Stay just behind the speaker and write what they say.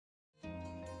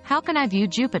How can I view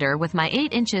Jupiter with my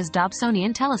 8 inches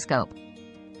Dobsonian telescope?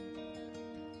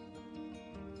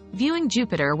 Viewing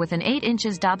Jupiter with an 8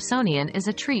 inches Dobsonian is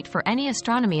a treat for any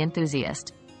astronomy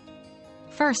enthusiast.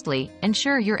 Firstly,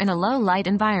 ensure you're in a low-light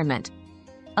environment.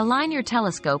 Align your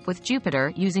telescope with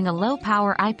Jupiter using a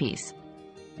low-power eyepiece.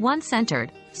 Once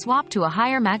centered, swap to a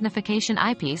higher magnification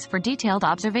eyepiece for detailed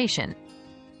observation.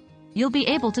 You'll be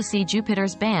able to see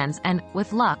Jupiter's bands and,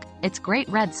 with luck, its great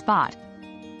red spot.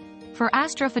 For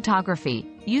astrophotography,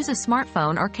 use a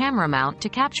smartphone or camera mount to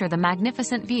capture the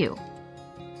magnificent view.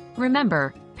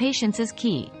 Remember, patience is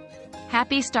key.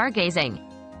 Happy stargazing!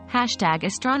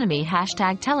 #astronomy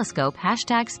 #telescope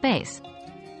 #space